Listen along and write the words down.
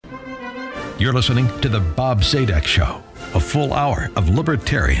You're listening to The Bob Zadek Show, a full hour of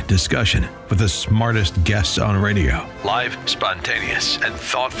libertarian discussion with the smartest guests on radio. Live, spontaneous, and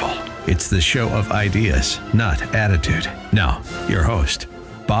thoughtful. It's the show of ideas, not attitude. Now, your host,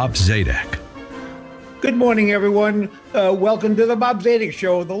 Bob Zadek. Good morning, everyone. Welcome to The Bob Zadek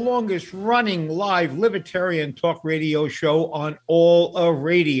Show, the longest running live libertarian talk radio show on all of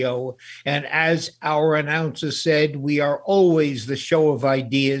radio. And as our announcer said, we are always the show of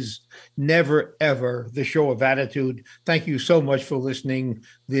ideas, never, ever the show of attitude. Thank you so much for listening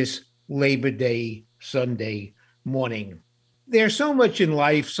this Labor Day Sunday morning. There's so much in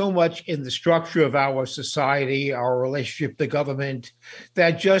life, so much in the structure of our society, our relationship to government,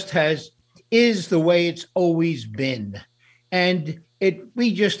 that just is the way it's always been. And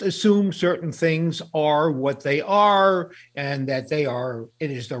we just assume certain things are what they are, and that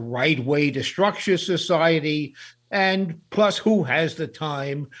it is the right way to structure society. And plus, who has the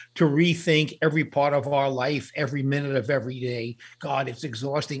time to rethink every part of our life, every minute of every day? God, it's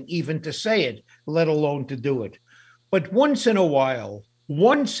exhausting even to say it, let alone to do it. But once in a while,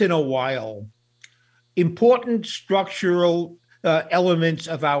 important structural elements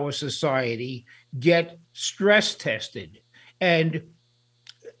of our society get stress tested, and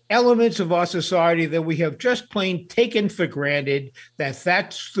elements of our society that we have just plain taken for granted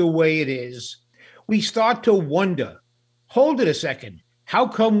that's the way it is, we start to wonder, hold it a second, how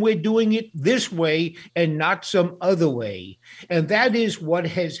come we're doing it this way and not some other way? And that is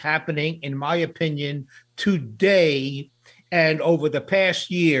what is happening, in my opinion, today and over the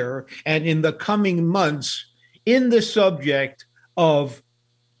past year and in the coming months in the subject of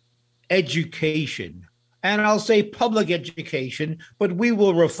education. And I'll say public education, but we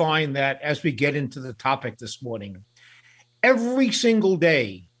will refine that as we get into the topic this morning. Every single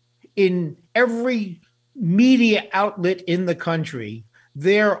day, in every media outlet in the country,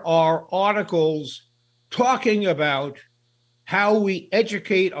 there are articles talking about how we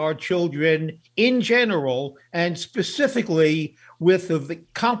educate our children in general, and specifically with the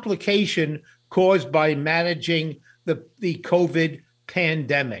complication caused by managing the COVID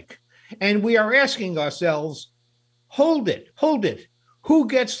pandemic. And we are asking ourselves, hold it. Who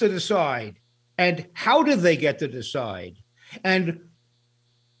gets to decide? And how do they get to decide? And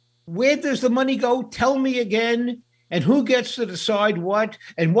where does the money go? Tell me again. And who gets to decide what?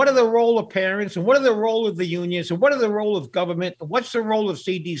 And what are the role of parents? And what are the role of the unions? And what are the role of government? And what's the role of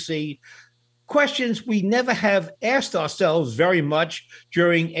CDC? Questions we never have asked ourselves very much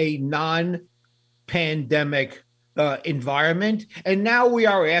during a non-pandemic environment. And now we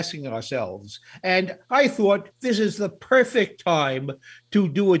are asking ourselves. And I thought this is the perfect time to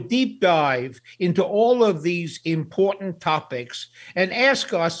do a deep dive into all of these important topics and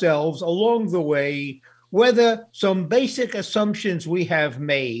ask ourselves along the way whether some basic assumptions we have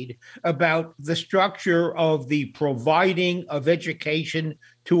made about the structure of the providing of education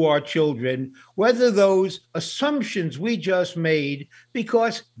to our children, whether those assumptions we just made,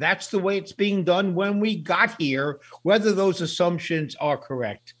 because that's the way it's being done when we got here, whether those assumptions are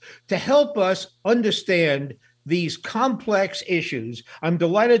correct. To help us understand these complex issues, I'm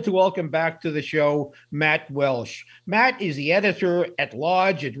delighted to welcome back to the show Matt Welsh. Matt is the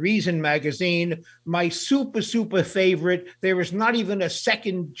editor-at-large at Reason Magazine, my super favorite. There is not even a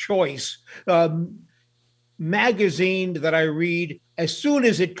second choice magazine that I read as soon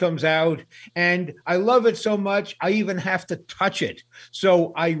as it comes out, and I love it so much I even have to touch it.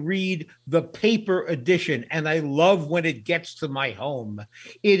 So I read the paper edition, and I love when it gets to my home.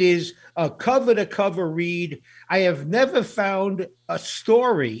 It is a cover-to-cover read. I have never found a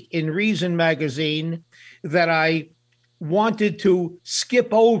story in Reason Magazine that I wanted to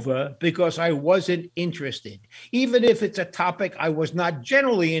skip over because I wasn't interested. Even if it's a topic I was not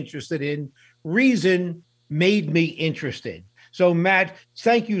generally interested in, Reason made me interested. So, Matt,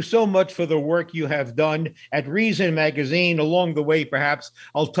 thank you so much for the work you have done at Reason Magazine. Along the way, perhaps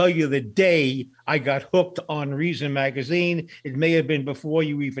I'll tell you the day I got hooked on Reason Magazine. It may have been before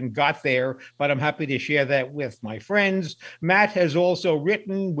you even got there, but I'm happy to share that with my friends. Matt has also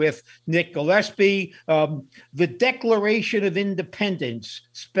written with Nick Gillespie, The Declaration of Independence,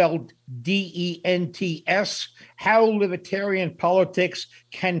 spelled DENTS, How Libertarian Politics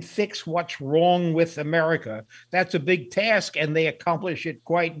Can Fix What's Wrong with America. That's a big task, and they accomplish it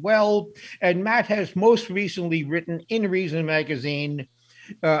quite well. And Matt has most recently written in Reason Magazine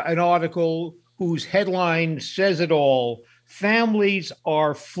an article whose headline says it all: Families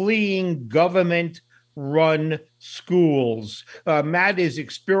are fleeing government run schools. Matt is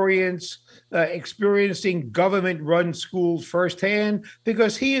experiencing government run schools firsthand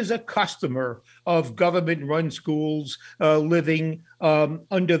because he is a customer of government run schools living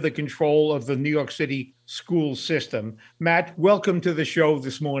under the control of the New York City school system. Matt, welcome to the show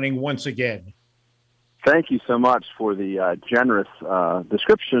this morning once again. Thank you so much for the generous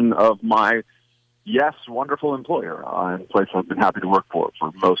description of my wonderful employer, and a place I've been happy to work for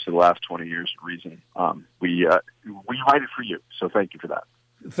most of the last 20 years at Reason. We write it for you, so thank you for that.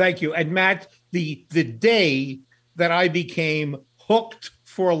 Thank you. And Matt, the day that I became hooked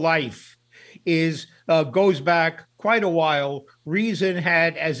for life goes back quite a while. Reason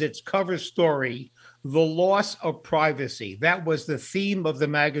had as its cover story the loss of privacy. That was the theme of the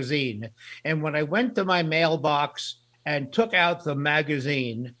magazine. And when I went to my mailbox and took out the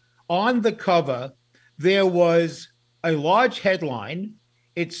magazine, on the cover, there was a large headline.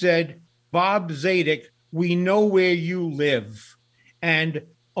 It said, "Bob Zadek, we know where you live." And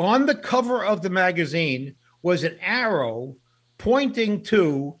on the cover of the magazine was an arrow pointing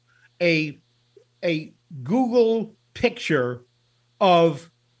to a Google picture of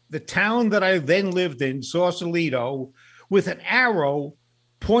the town that I then lived in, Sausalito, with an arrow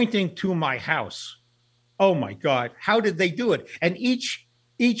pointing to my house. Oh my God, how did they do it? And each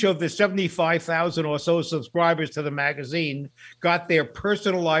of the 75,000 or so subscribers to the magazine got their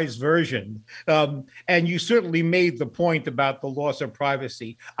personalized version. And you certainly made the point about the loss of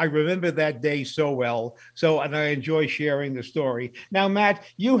privacy. I remember that day so well. And I enjoy sharing the story. Now, Matt,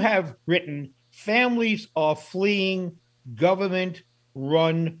 you have written, "Families are fleeing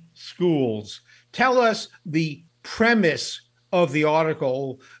government-run schools." Tell us the premise of the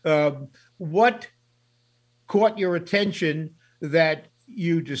article. What caught your attention that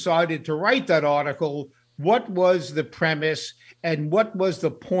you decided to write that article? What was the premise, and what was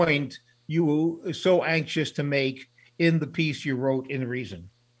the point you were so anxious to make in the piece you wrote in Reason?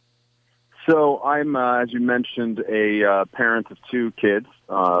 So I'm, as you mentioned, a parent of two kids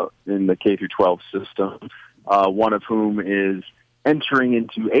in the K-12 system, one of whom is entering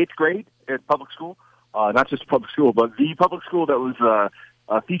into 8th grade at public school, not just public school, but the public school that was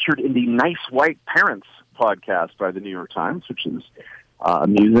featured in the Nice White Parents podcast by the New York Times, which is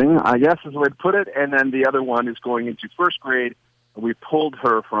amusing, I guess is the way to put it. And then the other one is going into 1st grade. We pulled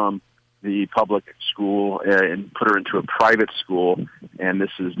her from the public school and put her into a private school. And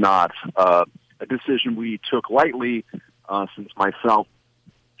this is not a decision we took lightly, since myself,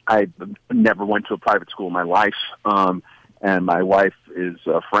 I never went to a private school in my life. And my wife is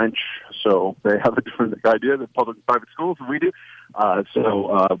French, so they have a different idea than public and private schools than we do.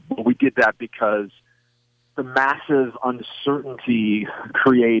 So we did that because the massive uncertainty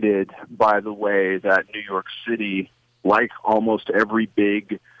created by the way that New York City, like almost every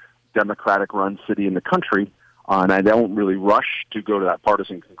big Democratic-run city in the country, and I don't really rush to go to that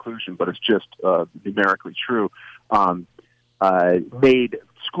partisan conclusion, but it's just numerically true, made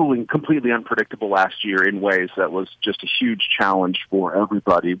schooling completely unpredictable last year in ways that was just a huge challenge for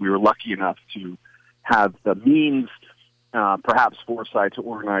everybody. We were lucky enough to have the means, perhaps foresight, to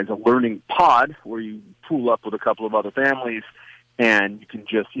organize a learning pod where you pool up with a couple of other families, and you can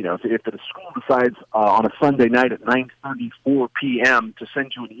just, if the school decides on a Sunday night at 9:34 p.m. to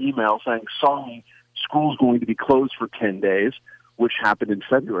send you an email saying, "Sorry, school's going to be closed for 10 days, which happened in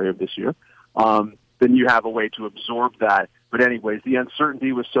February of this year, then you have a way to absorb that. But anyways, the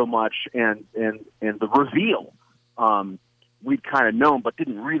uncertainty was so much, and the reveal, we'd kind of known, but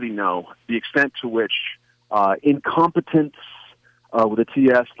didn't really know the extent to which incompetence, with a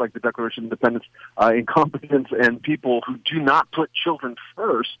TS, like the Declaration of Independence, incompetence and people who do not put children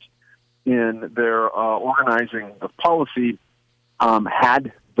first in their organizing of policy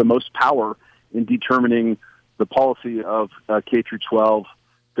had the most power in determining the policy of K-12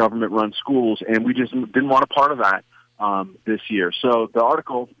 government-run schools, and we just didn't want a part of that this year. So the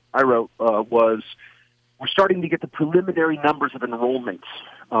article I wrote was, we're starting to get the preliminary numbers of enrollments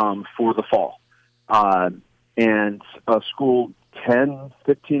for the fall. And a school 10,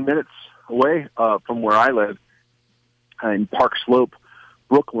 15 minutes away from where I live in Park Slope,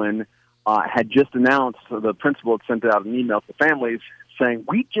 Brooklyn, had just announced, the principal had sent out an email to families saying,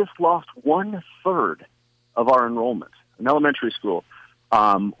 we just lost 1/3 of our enrollment. An elementary school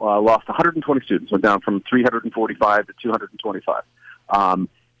lost 120 students, went down from 345 to 225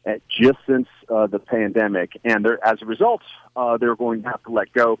 just since the pandemic. And as a result, they're going to have to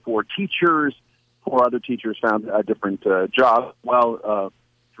let go 4 teachers. 4 other teachers found a different job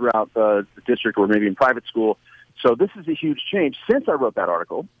throughout the district, or maybe in private school. So this is a huge change. Since I wrote that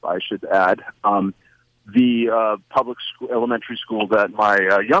article, I should add, the public school, elementary school that my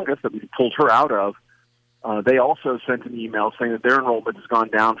youngest, that we pulled her out of, they also sent an email saying that their enrollment has gone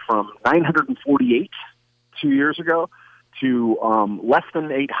down from 948 2 years ago to less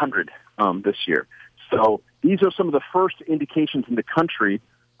than 800 this year. So these are some of the first indications in the country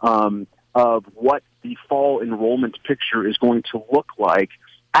of what the fall enrollment picture is going to look like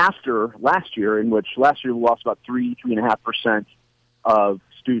after last year, in which last year we lost about 3.5% of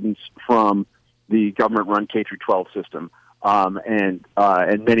students from the government-run K-12 system. And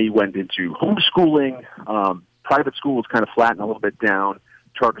many went into homeschooling. Private schools kind of flattened a little bit down.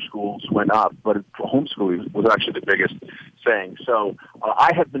 Charter schools went up, but homeschooling was actually the biggest thing. So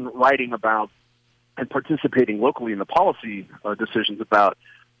I have been writing about and participating locally in the policy decisions about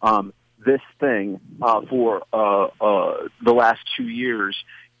this thing for the last 2 years.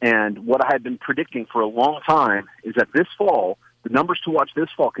 And what I had been predicting for a long time is that this fall, the numbers to watch this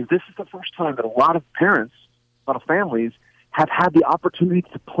fall, because this is the first time that a lot of parents, a lot of families have had the opportunity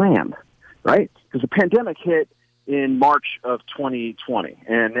to plan, right? Because the pandemic hit in March of 2020,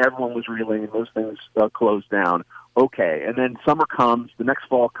 and everyone was reeling, and those things closed down. Okay, and then summer comes, the next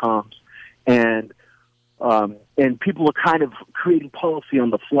fall comes, and people are kind of creating policy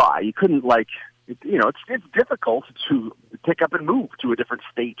on the fly. You couldn't it's difficult to pick up and move to a different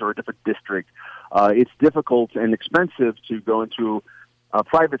state or a different district. It's difficult and expensive to go into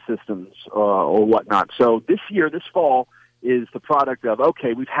private systems or whatnot. So this fall is the product of,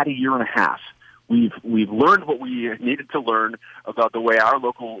 okay, we've had a year and a half. We've learned what we needed to learn about the way our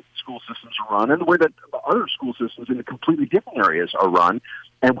local school systems are run and the way that other school systems in the completely different areas are run,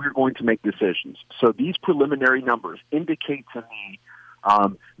 and we're going to make decisions. So these preliminary numbers indicate to me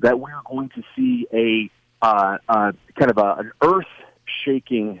that we're going to see an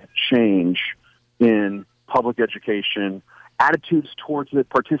earth-shaking change in public education, attitudes towards it,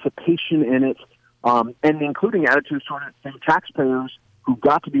 participation in it, and including attitudes toward it from taxpayers who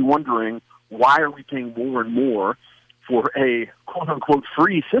got to be wondering, why are we paying more and more for a quote-unquote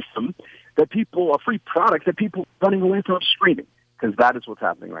free system, a free product that people are running away from screaming? Because that is what's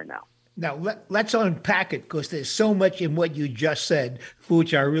happening right now. Now, let's unpack it, because there's so much in what you just said, for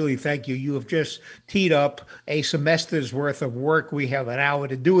which I really thank you. You have just teed up a semester's worth of work. We have an hour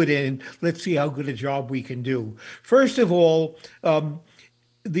to do it in. Let's see how good a job we can do. First of all,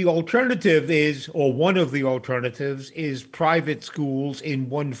 the alternative is, or one of the alternatives is private schools in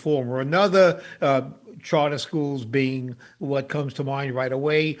one form or another, charter schools being what comes to mind right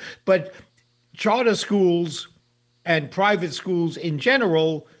away. But charter schools and private schools in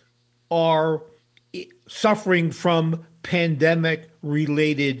general are suffering from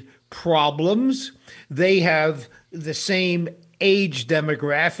pandemic-related problems. They have the same age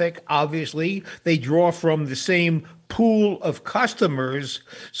demographic, obviously. They draw from the same pool of customers.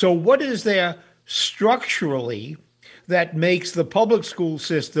 So what is there structurally that makes the public school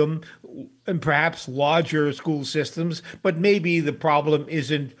system, and perhaps larger school systems, but maybe the problem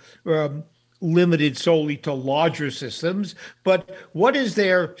isn't limited solely to larger systems, but what is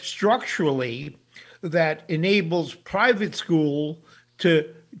there structurally that enables private school to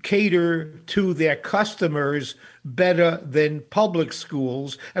cater to their customers better than public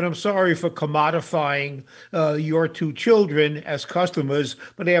schools? And I'm sorry for commodifying your two children as customers,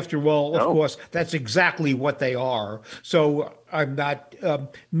 but after all, of course, that's exactly what they are. So I'm not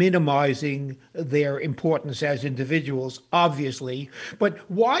minimizing their importance as individuals, obviously, but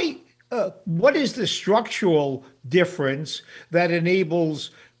why? What is the structural difference that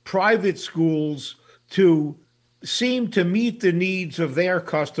enables private schools to seem to meet the needs of their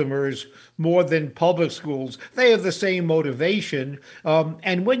customers more than public schools? They have the same motivation.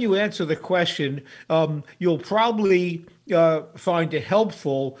 And when you answer the question, you'll probably find it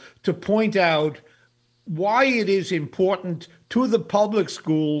helpful to point out why it is important to the public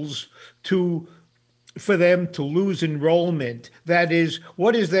schools for them to lose enrollment. That is,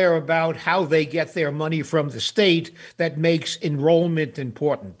 what is there about how they get their money from the state that makes enrollment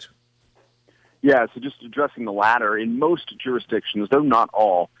important? Yeah, so just addressing the latter, in most jurisdictions, though not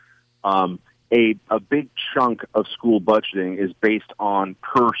all, a big chunk of school budgeting is based on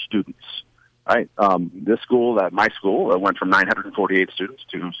per students, right? My school, went from 948 students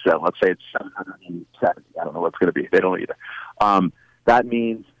to, let's say it's 770. I don't know what it's going to be. They don't either. That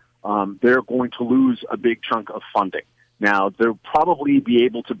means they're going to lose a big chunk of funding. Now, they'll probably be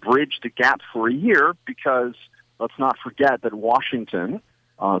able to bridge the gap for a year because let's not forget that Washington,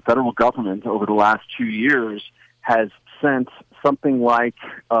 federal government, over the last 2 years has sent something like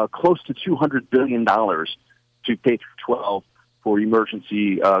close to $200 billion to K-12 for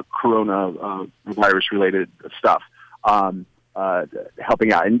emergency coronavirus-related stuff, helping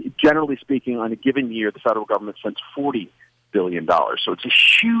out. And generally speaking, on a given year, the federal government sends $40 billion. So it's a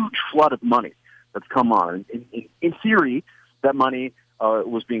huge flood of money that's come on. In theory, that money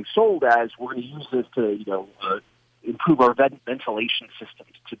was being sold as we're going to use this to, improve our ventilation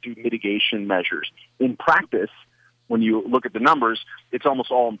systems, to do mitigation measures. In practice, when you look at the numbers, it's almost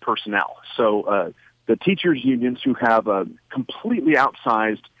all in personnel. So the teachers' unions, who have a completely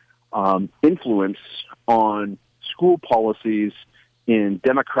outsized influence on school policies in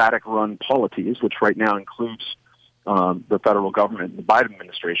Democratic-run polities, which right now includes the federal government, the Biden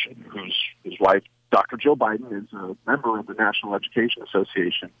administration, whose wife, Dr. Jill Biden, is a member of the National Education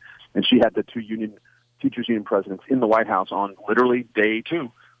Association, and she had the two teachers' union presidents in the White House on literally day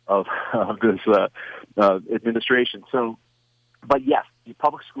 2 of this administration. So, but yes, the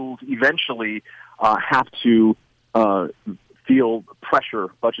public schools eventually have to feel pressure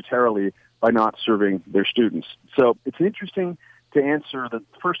budgetarily by not serving their students. So it's interesting to answer the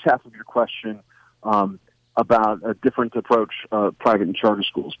first half of your question about a different approach, private and charter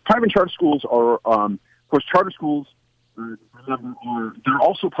schools. Private and charter schools are, of course, charter schools. They're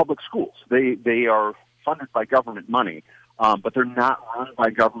also public schools. They are funded by government money, but they're not run by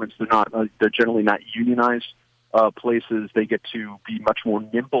governments. They're generally not unionized places. They get to be much more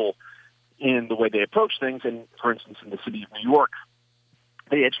nimble in the way they approach things. And for instance, in the city of New York,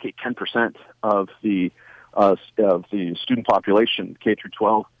 they educate 10% of the student population, K through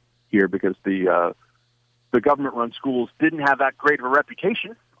 12 here, because the government-run schools didn't have that great of a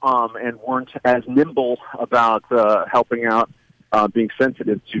reputation and weren't as nimble about helping out, being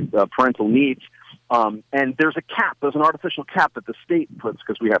sensitive to parental needs. And there's a cap. There's an artificial cap that the state puts,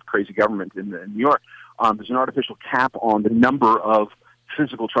 because we have crazy government in New York. There's an artificial cap on the number of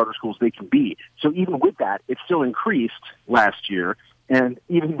physical charter schools they can be. So even with that, it still increased last year. And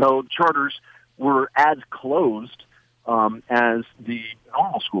even though charters were as closed as the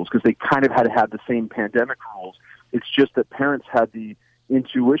normal schools, because they kind of had to have the same pandemic rules, it's just that parents had the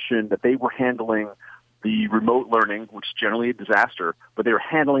intuition that they were handling the remote learning, which is generally a disaster, but they were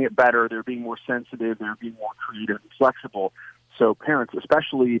handling it better. They were being more sensitive. They were being more creative and flexible. So parents,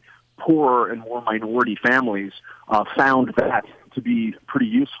 especially poorer and more minority families, found that to be pretty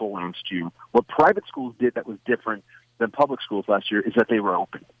useful last year. What private schools did that was different than public schools last year is that they were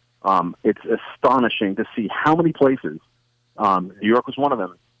open. It's astonishing to see how many places, New York was one of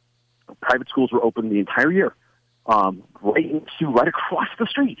them, private schools were open the entire year, right across the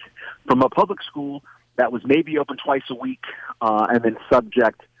street from a public school that was maybe open twice a week and then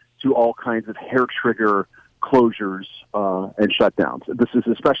subject to all kinds of hair trigger closures and shutdowns. This is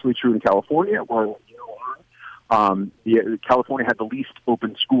especially true in California, where California had the least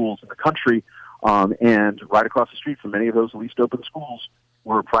open schools in the country, and right across the street from many of those least open schools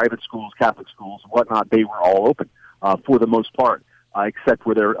were private schools, Catholic schools, and whatnot. They were all open for the most part, except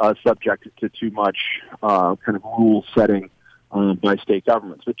where they're subject to too much kind of rule setting by state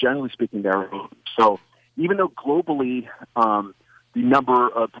governments. But generally speaking, they're open. So even though globally the number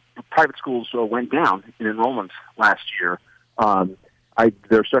of private schools went down in enrollment last year,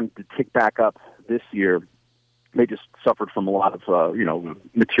 they're starting to tick back up this year. They just suffered from a lot of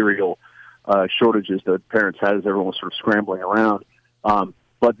material shortages that parents had as everyone was sort of scrambling around.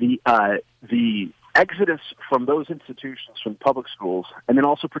 But the exodus from those institutions, from public schools, and then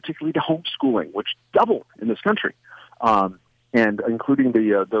also particularly to homeschooling, which doubled in this country, and including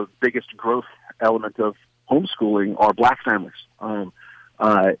the biggest growth element of homeschooling are Black families.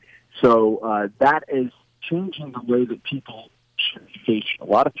 So that is changing the way that people should be education. A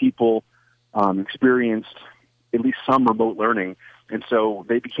lot of people experienced at least some remote learning, and so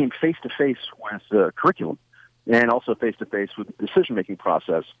they became face-to-face with the curriculum and also face-to-face with the decision-making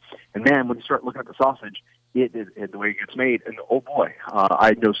process. And man, when you start looking at the sausage, the way it gets made, and oh boy,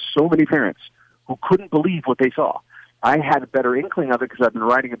 I know so many parents who couldn't believe what they saw. I had a better inkling of it because I've been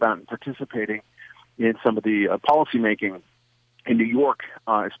writing about and participating in some of the policymaking in New York,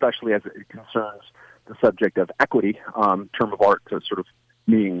 especially as it concerns the subject of equity, term of art to sort of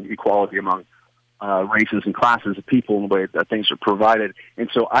meaning equality among races and classes of people in the way that things are provided. And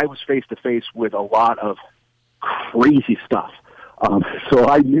so I was face-to-face with a lot of crazy stuff. So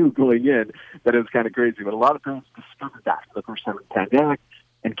I knew going in that it was kind of crazy, but a lot of parents discovered that for the first time in the pandemic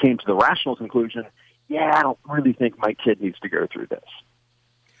and came to the rational conclusion, yeah, I don't really think my kid needs to go through this.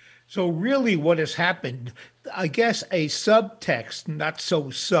 So really what has happened, I guess a subtext, not so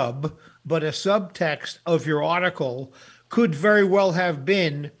sub, but a subtext of your article could very well have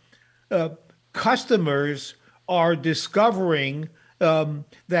been customers are discovering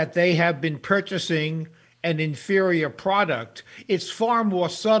that they have been purchasing an inferior product. It's far more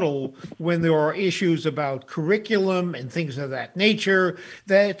subtle when there are issues about curriculum and things of that nature,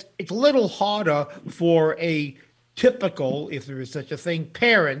 that it's a little harder for a typical, if there is such a thing,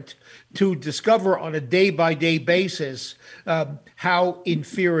 parent to discover on a day-by-day basis how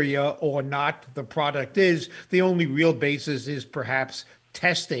inferior or not the product is. The only real basis is perhaps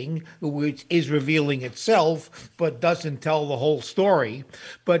testing, which is revealing itself, but doesn't tell the whole story.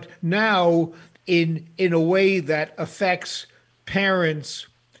 But now, in a way that affects parents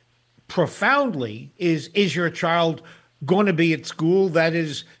profoundly, is your child going to be at school? That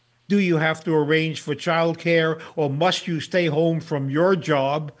is, do you have to arrange for childcare, or must you stay home from your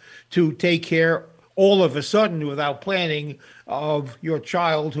job to take care all of a sudden without planning of your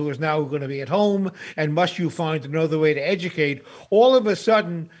child who is now going to be at home? And must you find another way to educate? All of a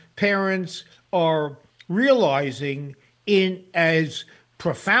sudden, parents are realizing in as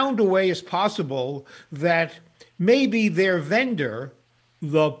profound a way as possible that maybe their vendor,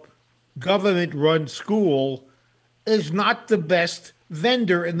 the government-run school, is not the best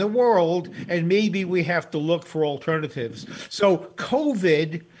vendor in the world, and maybe we have to look for alternatives. So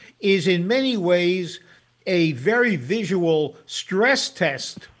COVID is in many ways a very visual stress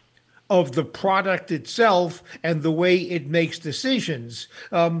test of the product itself and the way it makes decisions.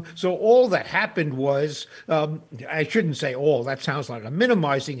 So all that happened was, I shouldn't say all, that sounds like I'm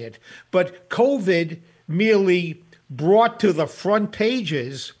minimizing it, but COVID merely brought to the front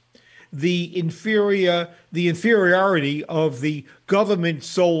pages the inferiority of the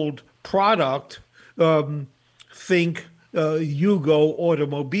government-sold product. Think Yugo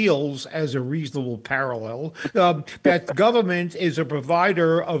automobiles as a reasonable parallel. That government is a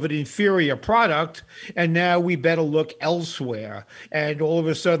provider of an inferior product, and now we better look elsewhere. And all of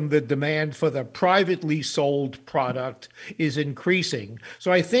a sudden, the demand for the privately sold product is increasing.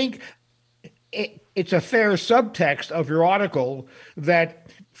 So I think it's a fair subtext of your article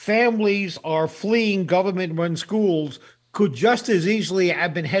that families are fleeing government-run schools could just as easily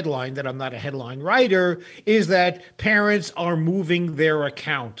have been headlined, that I'm not a headline writer, is that parents are moving their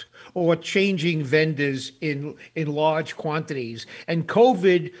account or changing vendors in large quantities. And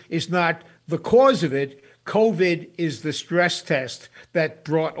COVID is not the cause of it. COVID is the stress test that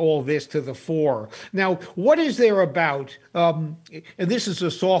brought all this to the fore. Now, what is there about, and this is a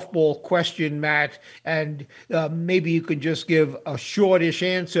softball question, Matt, and maybe you could just give a shortish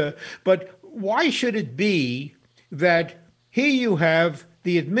answer, but why should it be that here you have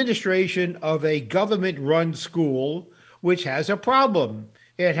the administration of a government-run school which has a problem?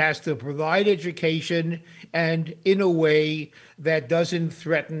 It has to provide education, and in a way that doesn't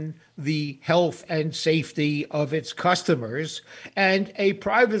threaten the health and safety of its customers. And a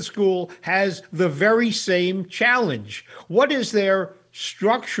private school has the very same challenge. What is there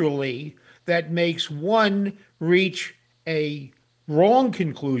structurally that makes one reach a wrong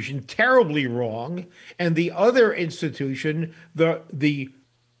conclusion, terribly wrong, and the other institution, the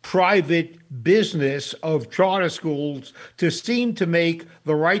private business of charter schools, to seem to make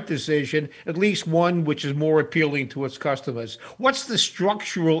the right decision, at least one which is more appealing to its customers? What's the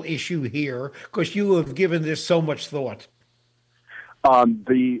structural issue here? Because you have given this so much thought.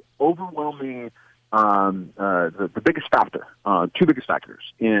 The overwhelming, the biggest factor, two biggest factors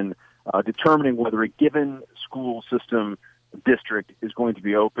in determining whether a given school system district is going to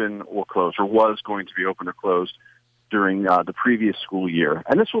be open or closed, or was going to be open or closed during the previous school year.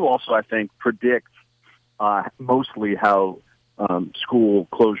 And this will also, I think, predict mostly how school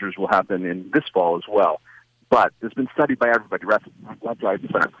closures will happen in this fall as well. But it's been studied by everybody, left, right, and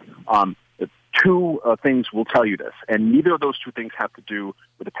center. Two things will tell you this, and neither of those two things have to do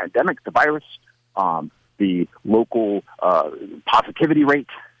with the pandemic, the virus, the local positivity rate,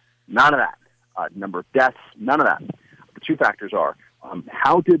 none of that. Number of deaths, none of that. The two factors are,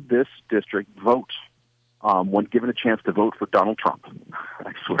 how did this district vote when given a chance to vote for Donald Trump?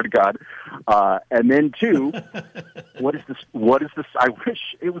 I swear to God. And then two, what is this? I wish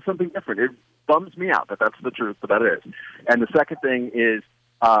it was something different. It bums me out that that's the truth, but that is. And the second thing is,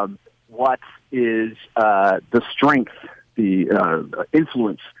 what is the strength, the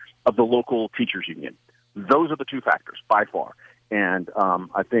influence of the local teachers union? Those are the two factors by far. And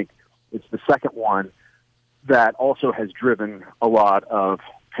I think it's the second one that also has driven a lot of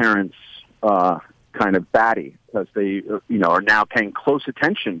parents kind of batty, because they are now paying close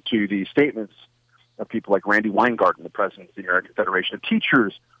attention to the statements of people like Randy Weingarten, the president of the American Federation of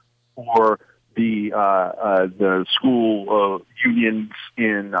Teachers, or the school unions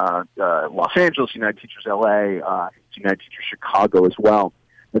in Los Angeles, United Teachers LA, United Teachers Chicago as well.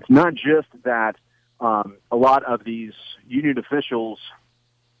 It's not just that a lot of these union officials,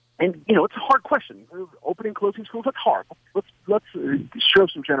 and it's a hard question. Opening, closing schools, that's hard. Let's show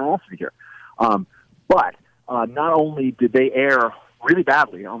some generosity here. But not only did they err really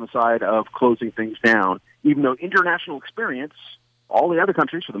badly on the side of closing things down even though international experience, all the other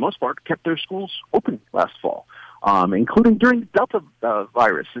countries, for the most part, kept their schools open last fall, including during Delta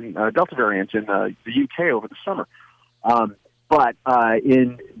virus and Delta variant in the UK over the summer. But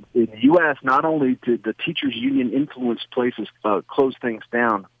in the U.S., not only did the teachers' union influence places close things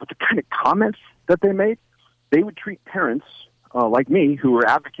down, but the kind of comments that they made, they would treat parents like me who were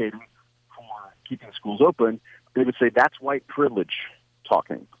advocating for keeping schools open. They would say that's white privilege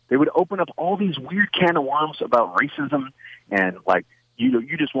talking. They would open up all these weird can of worms about racism and like,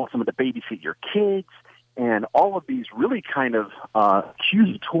 you just want someone to babysit your kids and all of these really kind of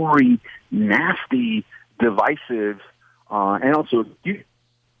accusatory, nasty, divisive, and also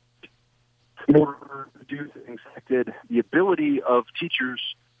in order to do things affected the ability of teachers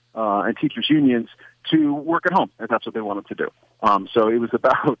and teachers' unions to work at home, if that's what they wanted to do. So it was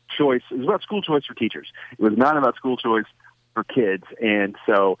about choice. It was about school choice for teachers. It was not about school choice for kids. And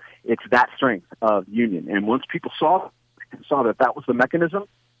so it's that strength of union. And once people saw that that was the mechanism,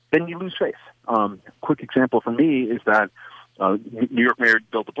 then you lose faith. Quick example for me is that New York Mayor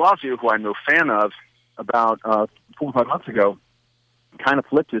Bill de Blasio, who I'm no fan of, about 4 or 5 months ago, kind of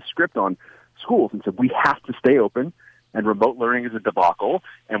flipped his script on schools and said, we have to stay open, and remote learning is a debacle,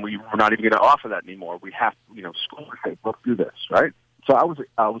 and we're not even going to offer that anymore. We have, schools say, let's do this, right? So I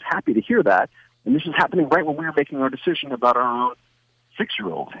was happy to hear that, and this is happening right when we were making our decision about our own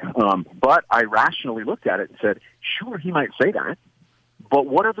 6-year-old. But I rationally looked at it and said, sure, he might say that, but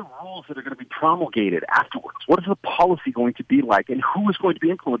what are the rules that are going to be promulgated afterwards? What is the policy going to be like, and who is going to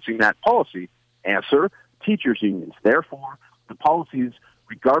be influencing that policy? Answer, teachers' unions. Therefore, the policies,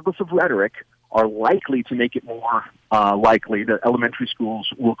 regardless of rhetoric, are likely to make it more likely that elementary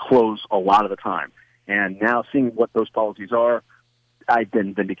schools will close a lot of the time. And now seeing what those policies are, I've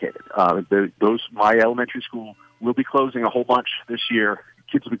been vindicated. My elementary school will be closing a whole bunch this year.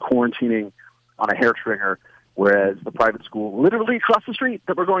 Kids will be quarantining on a hair trigger, whereas the private school literally across the street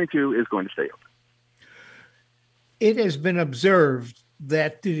that we're going to is going to stay open. It has been observed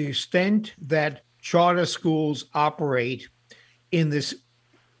that to the extent that charter schools operate in this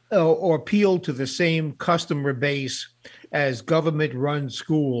or appeal to the same customer base as government-run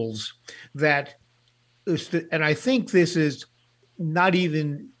schools, that, and I think this is not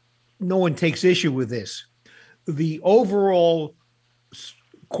even, no one takes issue with this, the overall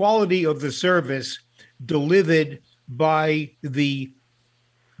quality of the service delivered by the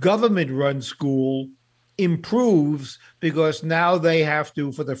government-run school improves because now they have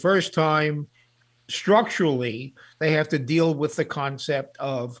to, for the first time, structurally, they have to deal with the concept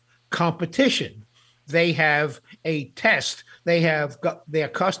of competition. They have a test. They have their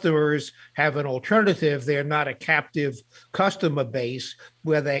customers have an alternative. They're not a captive customer base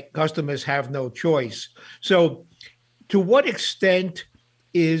where the customers have no choice. So to what extent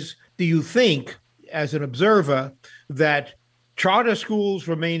do you think, as an observer, that charter schools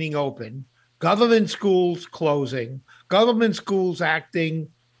remaining open, government schools closing, government schools acting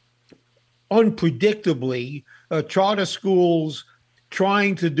unpredictably, charter schools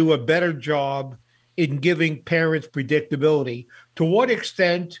trying to do a better job in giving parents predictability, to what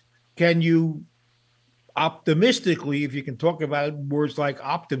extent can you optimistically, if you can talk about words like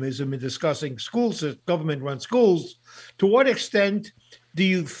optimism in discussing schools, government-run schools, to what extent do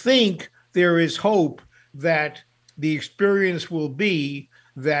you think there is hope that the experience will be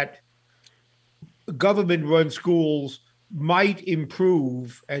that government-run schools might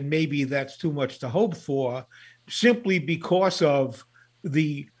improve, and maybe that's too much to hope for, simply because of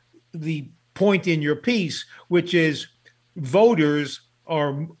the point in your piece, which is voters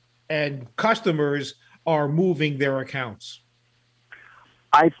and customers are moving their accounts?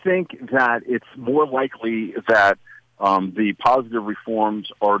 I think that it's more likely that the positive reforms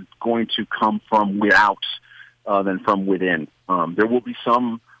are going to come from without than from within. There will be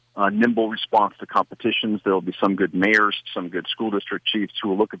some nimble response to competitions. There will be some good mayors, some good school district chiefs who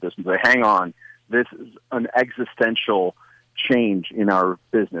will look at this and say, hang on, this is an existential change in our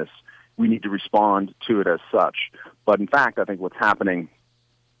business. We need to respond to it as such. But in fact, I think what's happening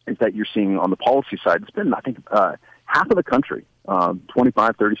is that you're seeing on the policy side, it's been, I think, half of the country,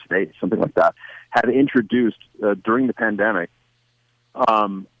 25, 30 states, something like that, had introduced during the pandemic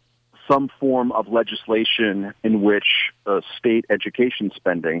some form of legislation in which state education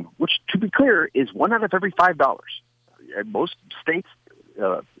spending, which, to be clear, is 1 out of every $5. Most states,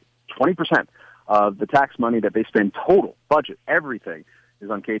 20% of the tax money that they spend total, budget, everything, is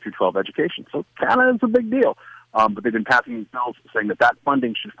on K-12 education. So kind of is a big deal. But they've been passing these bills saying that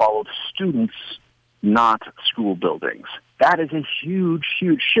funding should follow students, not school buildings. That is a huge,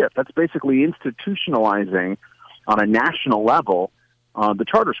 huge shift. That's basically institutionalizing on a national level the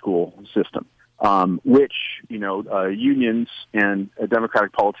charter school system. which unions and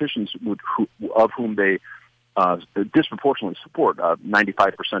Democratic politicians of whom they disproportionately support.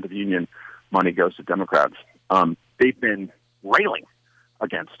 95% of union money goes to Democrats. They've been railing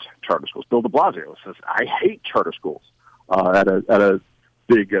against charter schools. Bill de Blasio says, "I hate charter schools," at a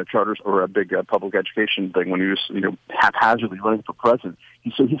big charters or a big public education thing when he was haphazardly running for president.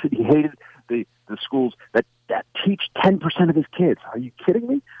 He said he hated the schools that teach 10% of his kids. Are you kidding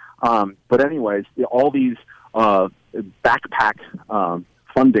me? But anyways, all these backpack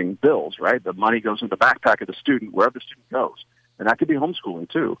funding bills, right? The money goes in the backpack of the student wherever the student goes, and that could be homeschooling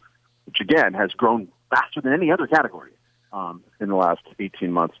too, which again has grown faster than any other category in the last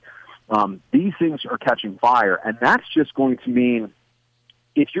 18 months. These things are catching fire, and that's just going to mean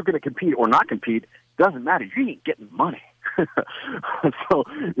if you're going to compete or not compete, doesn't matter. You ain't getting money. So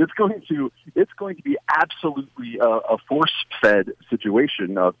it's going to be absolutely a force-fed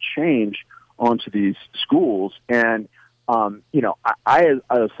situation of change onto these schools. And I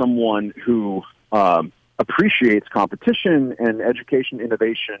as someone who appreciates competition and education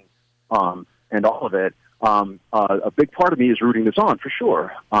innovation and all of it, a big part of me is rooting this on for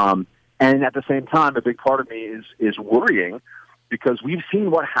sure. And at the same time, a big part of me is worrying, because we've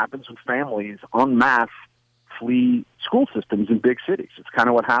seen what happens when families en masse flee school systems in big cities. It's kind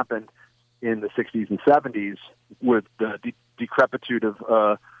of what happened in the 60s and 70s with the decrepitude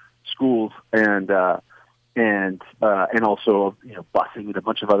of schools and also busing and a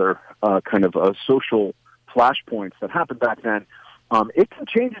bunch of other kind of social flashpoints that happened back then. It can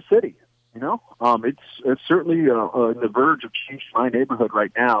change a city. It's certainly on the verge of changing my neighborhood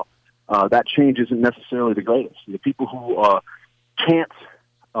right now. That change isn't necessarily the greatest. The people who can't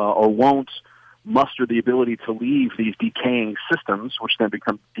or won't muster the ability to leave these decaying systems, which then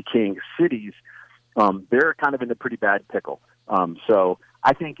become decaying cities, they're kind of in a pretty bad pickle. So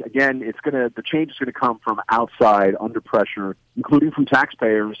I think, again, the change is going to come from outside, under pressure, including from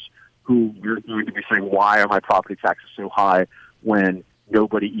taxpayers who are going to be saying, why are my property taxes so high when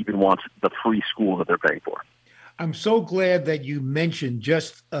nobody even wants the free school that they're paying for? I'm so glad that you mentioned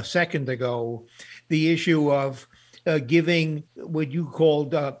just a second ago the issue of giving what you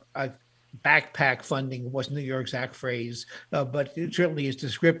called backpack funding. Wasn't your exact phrase, but it certainly is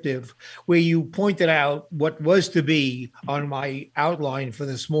descriptive, where you pointed out what was to be on my outline for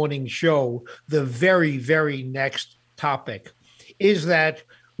this morning's show. The very, very next topic is that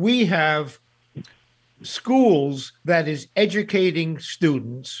we have schools that is educating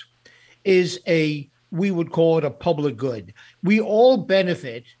students we would call it a public good. We all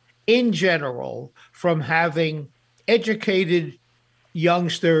benefit in general from having educated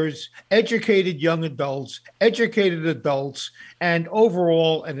youngsters, educated young adults, educated adults, and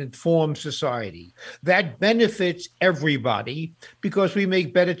overall an informed society. That benefits everybody because we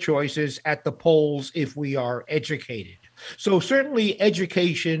make better choices at the polls if we are educated. So certainly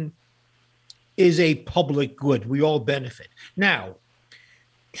education is a public good. We all benefit. Now,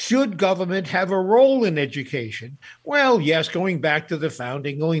 should government have a role in education? Well, yes, going back to the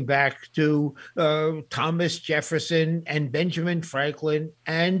founding, going back to Thomas Jefferson and Benjamin Franklin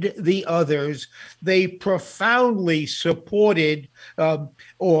and the others, they profoundly supported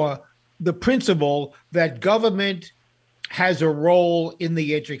or the principle that government has a role in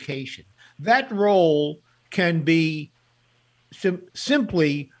the education. That role can be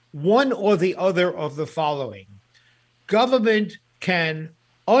simply one or the other of the following. Government can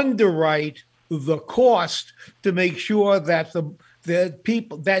underwrite the cost to make sure that the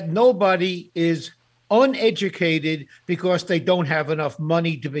people, that nobody is uneducated because they don't have enough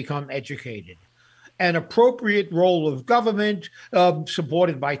money to become educated. An appropriate role of government,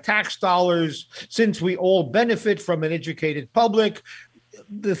 supported by tax dollars, since we all benefit from an educated public.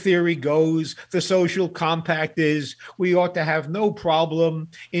 The theory goes, the social compact is, we ought to have no problem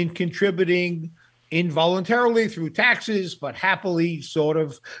in contributing involuntarily through taxes, but happily sort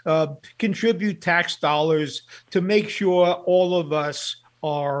of contribute tax dollars to make sure all of us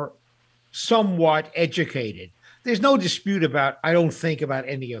are somewhat educated. There's no dispute I don't think about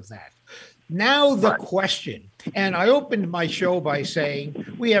any of that. Now the question, and I opened my show by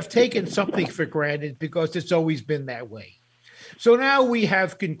saying we have taken something for granted because it's always been that way. So now we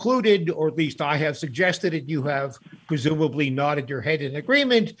have concluded, or at least I have suggested it, you have presumably nodded your head in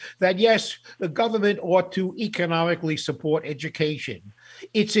agreement, that yes, the government ought to economically support education.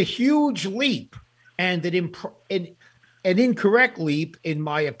 It's a huge leap and an incorrect leap, in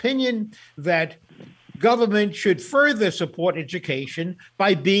my opinion, that government should further support education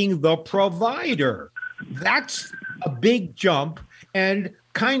by being the provider. That's a big jump and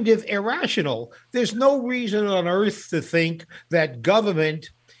kind of irrational. There's no reason on earth to think that government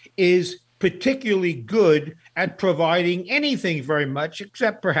is particularly good at providing anything very much,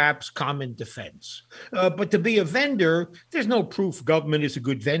 except perhaps common defense. But to be a vendor, there's no proof government is a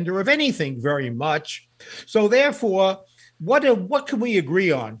good vendor of anything very much. So therefore, what can we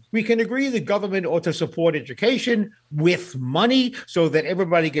agree on? We can agree the government ought to support education with money so that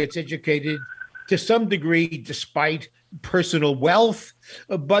everybody gets educated to some degree despite personal wealth.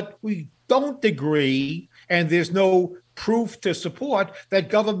 But we don't agree, and there's no proof to support that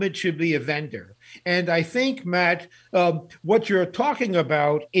government should be a vendor. And I think, Matt, what you're talking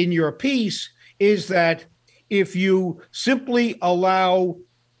about in your piece is that if you simply allow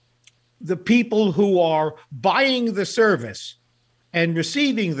the people who are buying the service and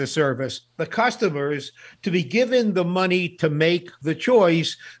receiving the service, the customers, to be given the money to make the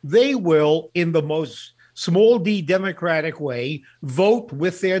choice, they will, in the most small d democratic way, vote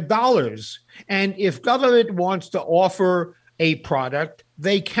with their dollars. And if government wants to offer a product,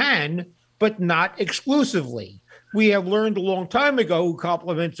 they can, but not exclusively. We have learned a long time ago,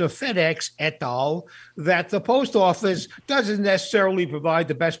 compliments of FedEx et al., that the post office doesn't necessarily provide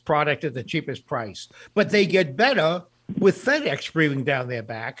the best product at the cheapest price, but they get better with FedEx breathing down their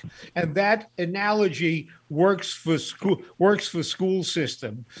back. And that analogy works for school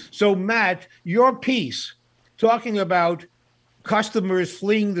system. So, Matt, your piece talking about customers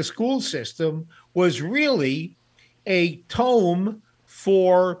fleeing the school system was really a tome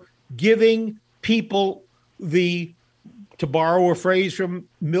for giving people to borrow a phrase from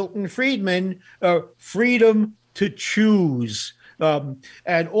Milton Friedman, freedom to choose.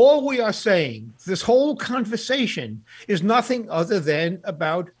 And all we are saying, this whole conversation is nothing other than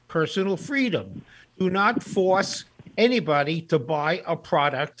about personal freedom. Do not force anybody to buy a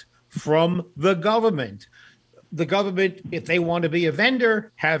product from the government. The government, if they want to be a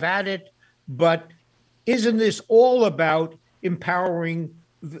vendor, have at it. But isn't this all about empowering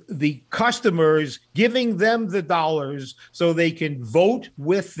the customers, giving them the dollars so they can vote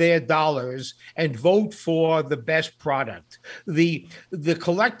with their dollars and vote for the best product? The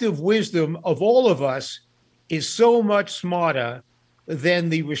collective wisdom of all of us is so much smarter than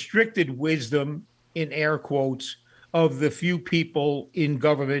the restricted wisdom, in air quotes, of the few people in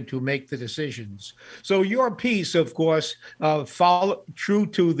government who make the decisions. So your piece, of course, follow true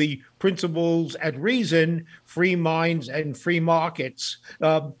to the principles at reason, free minds and free markets.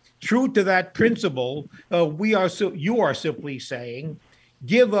 True to that principle, you are simply saying,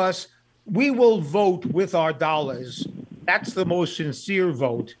 we will vote with our dollars. That's the most sincere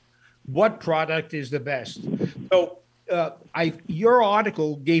vote. What product is the best? So your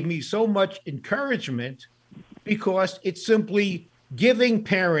article gave me so much encouragement because it's simply giving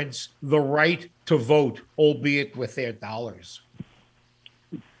parents the right to vote, albeit with their dollars.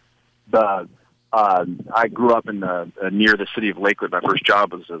 I grew up near the city of Lakewood. My first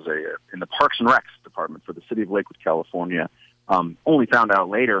job was in the Parks and Recs department for the city of Lakewood, California. Only found out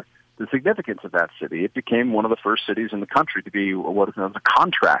later the significance of that city. It became one of the first cities in the country to be what is known as a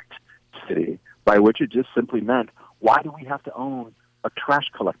contract city, by which it just simply meant, why do we have to own a trash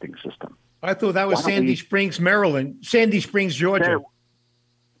collecting system? I thought that was Sandy Springs, Maryland. Sandy Springs, Georgia.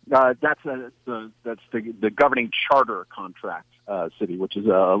 That's the governing charter contract city, which is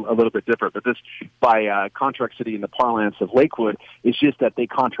a little bit different. But this, by contract city in the parlance of Lakewood, is just that they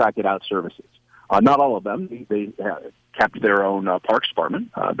contracted out services. Not all of them. They kept their own parks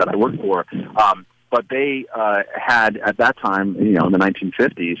department that I worked for. But they had, at that time, in the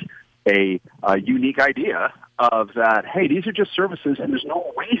 1950s, a unique idea of that, hey, these are just services, and there's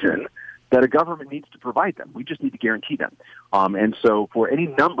no reason that a government needs to provide them. We just need to guarantee them. And so for any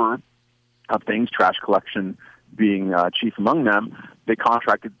number of things, trash collection being chief among them, they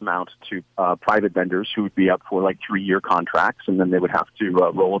contracted them out to private vendors who would be up for like 3-year contracts, and then they would have to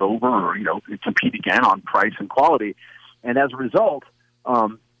roll it over or, compete again on price and quality. And as a result,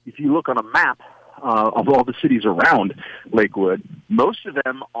 if you look on a map of all the cities around Lakewood, most of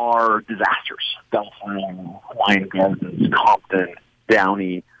them are disasters. Bellflower, Hawaiian Gardens, Compton,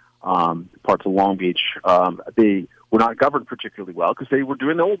 Downey, parts of Long Beach. They were not governed particularly well because they were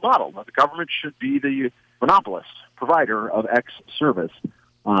doing the old model. The government should be the monopolist, provider of X service.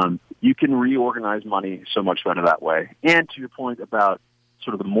 You can reorganize money so much better that way. And to your point about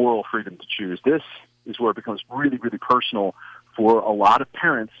sort of the moral freedom to choose, this is where it becomes really, really personal for a lot of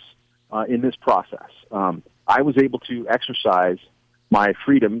parents in this process. I was able to exercise my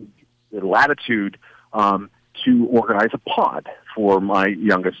freedom, the latitude, to organize a pod for my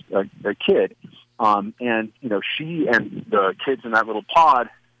youngest kid. And, she and the kids in that little pod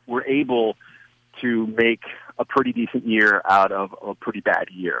were able to make a pretty decent year out of a pretty bad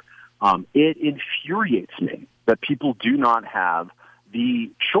year. It infuriates me that people do not have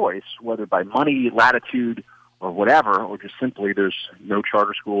the choice, whether by money, latitude, or whatever, or just simply there's no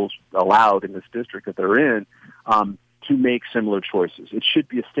charter schools allowed in this district that they're in, to make similar choices. It should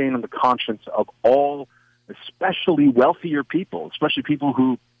be a stain on the conscience of all, especially wealthier people, especially people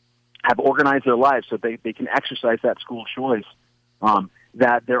who have organized their lives so they can exercise that school choice,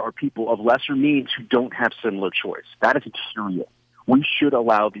 that there are people of lesser means who don't have similar choice. That is serious. We should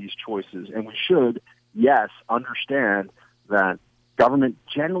allow these choices, and we should, yes, understand that government,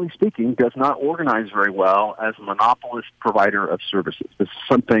 generally speaking, does not organize very well as a monopolist provider of services. This is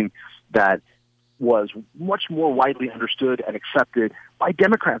something that was much more widely understood and accepted by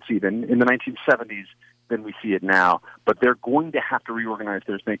Democrats even in the 1970s than we see it now. But they're going to have to reorganize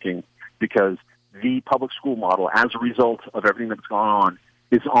their thinking because the public school model, as a result of everything that's gone on,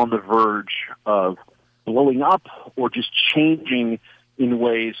 is on the verge of blowing up or just changing in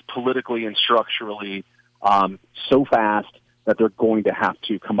ways politically and structurally so fast that they're going to have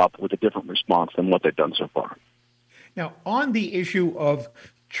to come up with a different response than what they've done so far. Now, on the issue of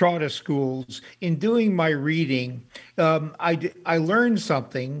charter schools, in doing my reading, I learned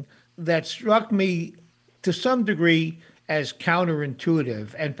something that struck me to some degree as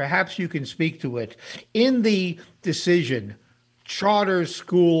counterintuitive, and perhaps you can speak to it. In the decision, charter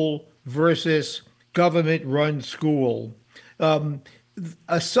school versus government-run school,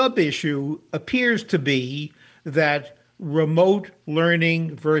 a sub-issue appears to be that remote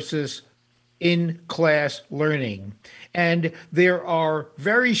learning versus in-class learning. And there are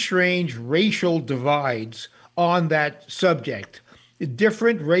very strange racial divides on that subject.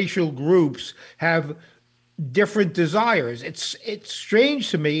 Different racial groups have different desires. It's strange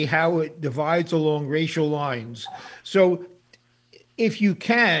to me how it divides along racial lines. So if you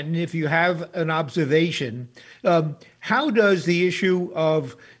have an observation, how does the issue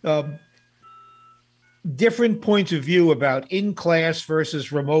of different points of view about in-class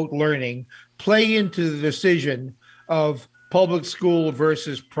versus remote learning play into the decision of public school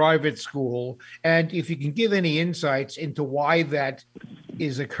versus private school? And if you can give any insights into why that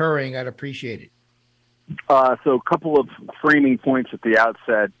is occurring, I'd appreciate it. So a couple of framing points at the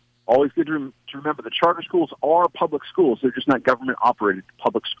outset. Always good to remember the charter schools are public schools. They're just not government-operated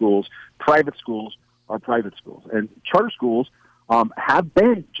public schools. Private schools are private schools. And charter schools have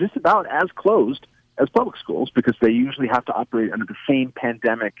been just about as closed as public schools because they usually have to operate under the same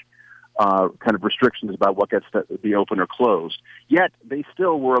pandemic kind of restrictions about what gets to be open or closed. Yet they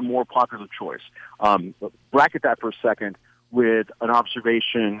still were a more popular choice. Bracket that for a second with an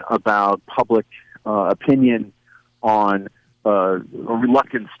observation about public opinion on a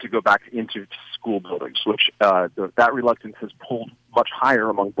reluctance to go back into school buildings, which that reluctance has pulled much higher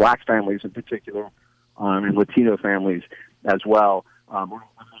among black families in particular, and Latino families as well,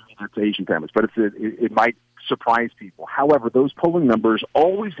 to Asian families. But it might surprise people. However, those polling numbers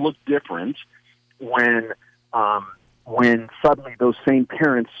always look different when suddenly those same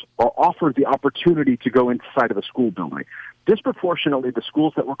parents are offered the opportunity to go inside of a school building. Disproportionately, the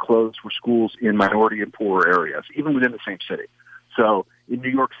schools that were closed were schools in minority and poorer areas, even within the same city. So in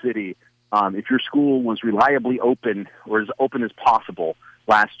New York City, if your school was reliably open or as open as possible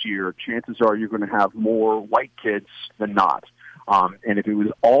last year, chances are you're going to have more white kids than not. And if it was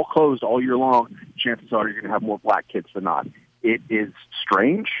all closed all year long, chances are you're going to have more black kids than not. It is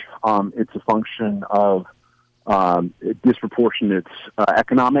strange. It's a function of disproportionate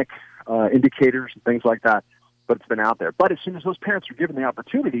economic indicators and things like that, but it's been out there. But as soon as those parents are given the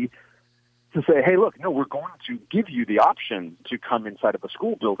opportunity to say, hey, look, no, we're going to give you the option to come inside of a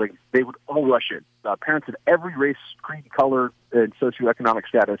school building, they would all rush in. Parents of every race, creed, color, and socioeconomic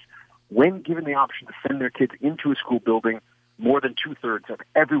status, when given the option to send their kids into a school building, more than 2/3 of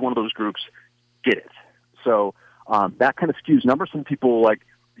every one of those groups did it. So that kind of skews numbers. Some people, like,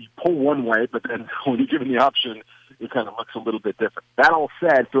 you pull one way, but then when you're given the option, it kind of looks a little bit different. That all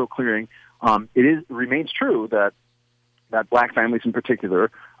said, throat clearing, it remains true that black families in particular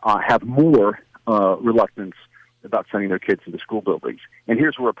have more reluctance about sending their kids into school buildings. And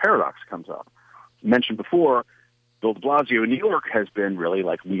here's where a paradox comes up. I mentioned before, Bill de Blasio in New York has been really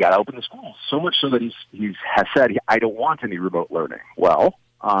like, we got to open the schools, so much so that he has said, I don't want any remote learning. Well,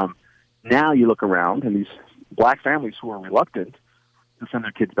 now you look around, and these black families who are reluctant to send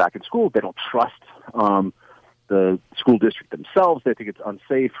their kids back in school, they don't trust the school district themselves. They think it's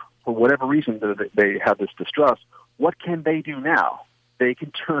unsafe. For whatever reason, they have this distrust. What can they do now? They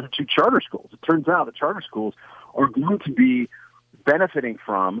can turn to charter schools. It turns out that charter schools are going to be benefiting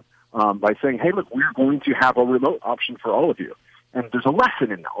from by saying, hey, look, we're going to have a remote option for all of you. And there's a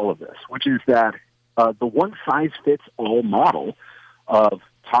lesson in all of this, which is that the one-size-fits-all model of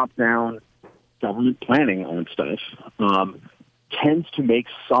top-down government planning on stuff tends to make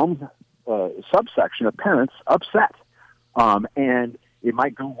some subsection of parents upset. And it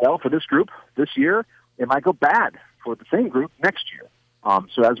might go well for this group this year. It might go bad for the same group next year.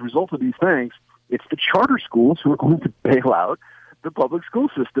 So as a result of these things, it's the charter schools who are going to bail out the public school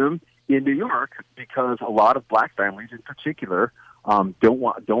system in New York, because a lot of black families in particular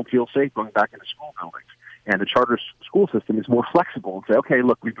don't feel safe going back into school buildings. And the charter school system is more flexible and say, okay,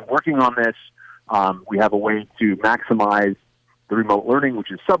 look, we've been working on this. We have a way to maximize the remote learning,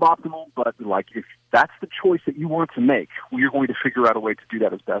 which is suboptimal, but like if that's the choice that you want to make, we are going to figure out a way to do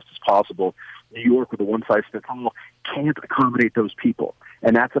that as best as possible. New York, with a one-size-fits-all, can't accommodate those people,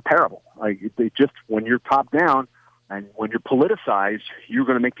 and that's a parable. When you're top down and when you're politicized, you're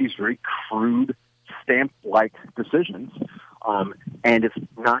going to make these very crude, stamp-like decisions, and it's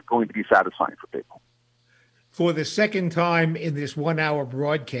not going to be satisfying for people. For the second time in this 1 hour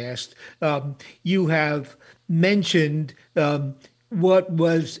broadcast, you have mentioned what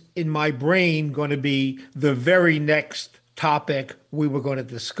was in my brain going to be the very next topic we were going to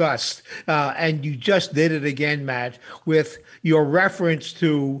discuss. And you just did it again, Matt, with your reference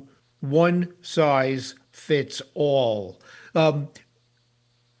to one size fits all.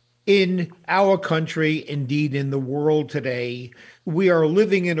 In our country, indeed in the world today, we are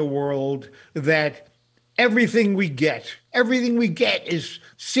living in a world that everything we get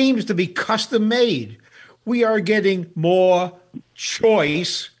seems to be custom made. We are getting more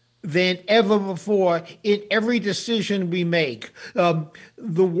choice than ever before in every decision we make. The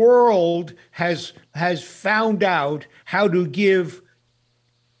world has found out how to give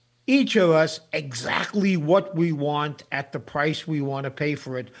each of us exactly what we want at the price we want to pay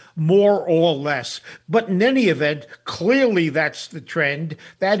for it, more or less. But in any event, clearly that's the trend.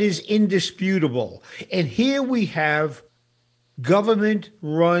 That is indisputable. And here we have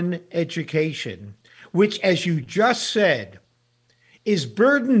government-run education, which, as you just said, is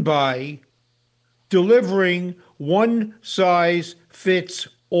burdened by delivering one size fits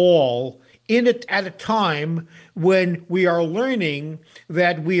all in it at a time when we are learning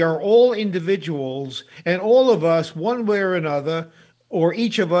that we are all individuals and all of us, one way or another, or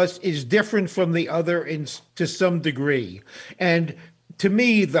each of us is different from the other to some degree. And to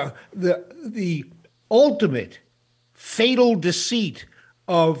me, the ultimate fatal deceit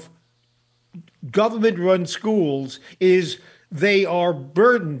of government-run schools is they are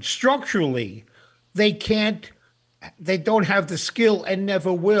burdened structurally. They don't have the skill and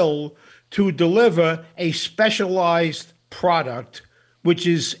never will to deliver a specialized product, which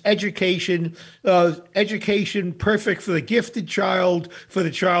is education perfect for the gifted child, for the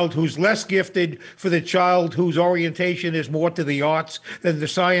child who's less gifted, for the child whose orientation is more to the arts than the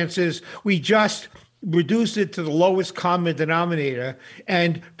sciences. We just reduce it to the lowest common denominator,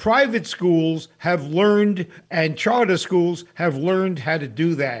 and private schools have learned, and charter schools have learned how to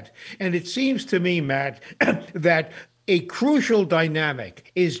do that. And it seems to me, Matt, that a crucial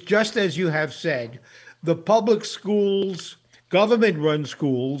dynamic is, just as you have said, the public schools, government-run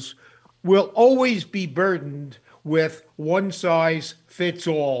schools, will always be burdened with one size fits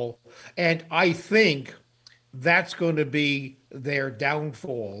all. And I think that's going to be their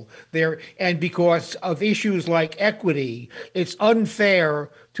downfall. And because of issues like equity, it's unfair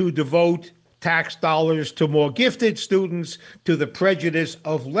to devote tax dollars to more gifted students to the prejudice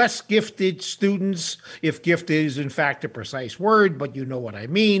of less gifted students, if gifted is in fact a precise word, but you know what I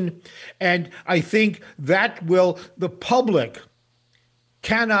mean. And I think that the public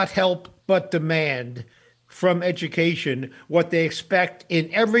cannot help but demand from education what they expect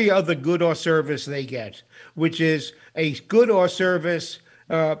in every other good or service they get, which is a good or service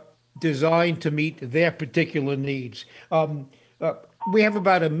designed to meet their particular needs. We have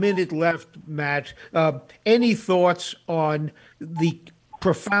about a minute left, Matt. Any thoughts on the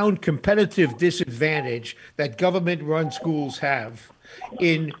profound competitive disadvantage that government-run schools have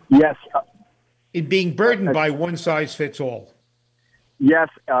in being burdened by one size fits all? Yes,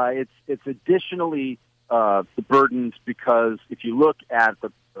 it's additionally burdened because if you look at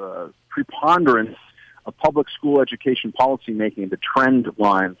the preponderance of public school education policy making, the trend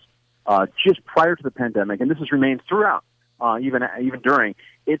lines just prior to the pandemic, and this has remained throughout. Even during,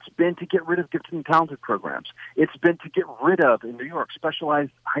 it's been to get rid of gifted and talented programs. It's been to get rid of, in New York,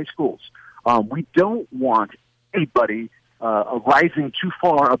 specialized high schools. We don't want anybody rising too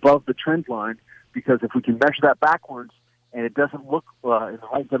far above the trend line, because if we can measure that backwards and it doesn't look in the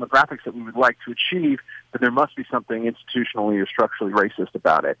right demographics that we would like to achieve, then there must be something institutionally or structurally racist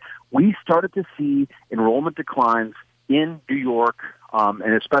about it. We started to see enrollment declines in New York,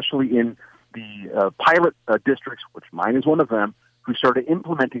 and especially in the pilot districts, which mine is one of them, who started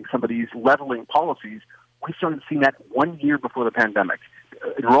implementing some of these leveling policies we started seeing that 1 year before the pandemic.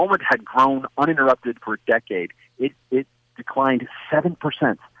 Enrollment had grown uninterrupted for a decade. It declined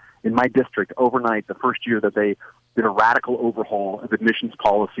 7% in my district overnight the first year that they did a radical overhaul of admissions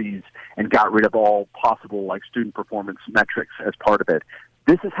policies and got rid of all possible student performance metrics as part of it.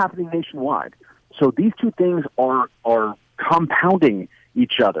 This is happening nationwide. So these two things are compounding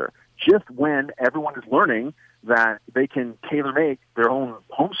each other. Just when everyone is learning that they can tailor-make their own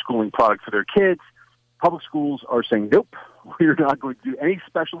homeschooling product for their kids, public schools are saying, nope, we're not going to do any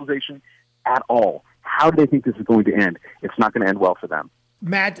specialization at all. How do they think this is going to end? It's not going to end well for them.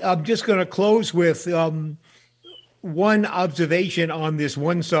 Matt, I'm just going to close with one observation on this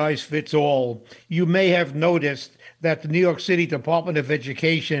one-size-fits-all. You may have noticed that the New York City Department of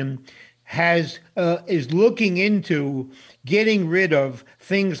Education is looking into getting rid of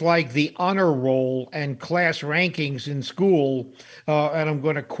things like the honor roll and class rankings in school. And I'm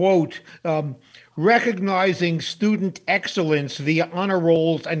going to quote, recognizing student excellence via honor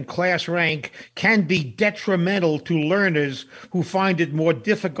rolls and class rank can be detrimental to learners who find it more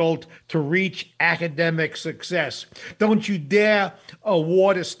difficult to reach academic success. Don't you dare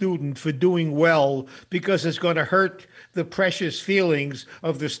award a student for doing well, because it's going to hurt the precious feelings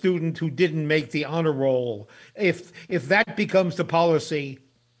of the student who didn't make the honor roll. If that becomes the policy,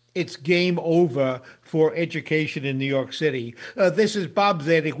 it's game over for education in New York City. This is Bob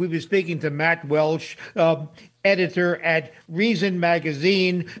Zadek. We've been speaking to Matt Welch, editor at Reason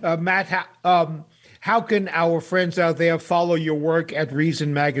Magazine. Matt, how can our friends out there follow your work at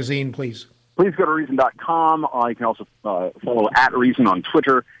Reason Magazine, please? Please go to Reason.com. You can also follow at Reason on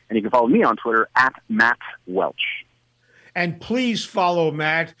Twitter, and you can follow me on Twitter at Matt Welch. And please follow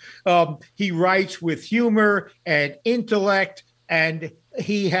Matt. He writes with humor and intellect, and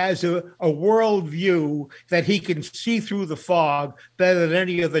he has a worldview that he can see through the fog better than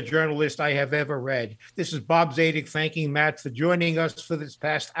any other journalist I have ever read. This is Bob Zadek thanking Matt for joining us for this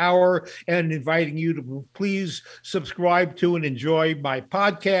past hour and inviting you to please subscribe to and enjoy my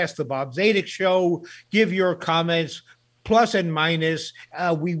podcast, The Bob Zadek Show. Give your comments, plus and minus.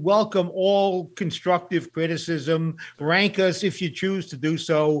 We welcome all constructive criticism. Rank us if you choose to do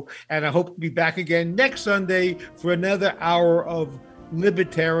so. And I hope to be back again next Sunday for another hour of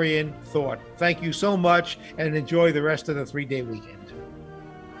libertarian thought. Thank you so much, and enjoy the rest of the 3-day weekend.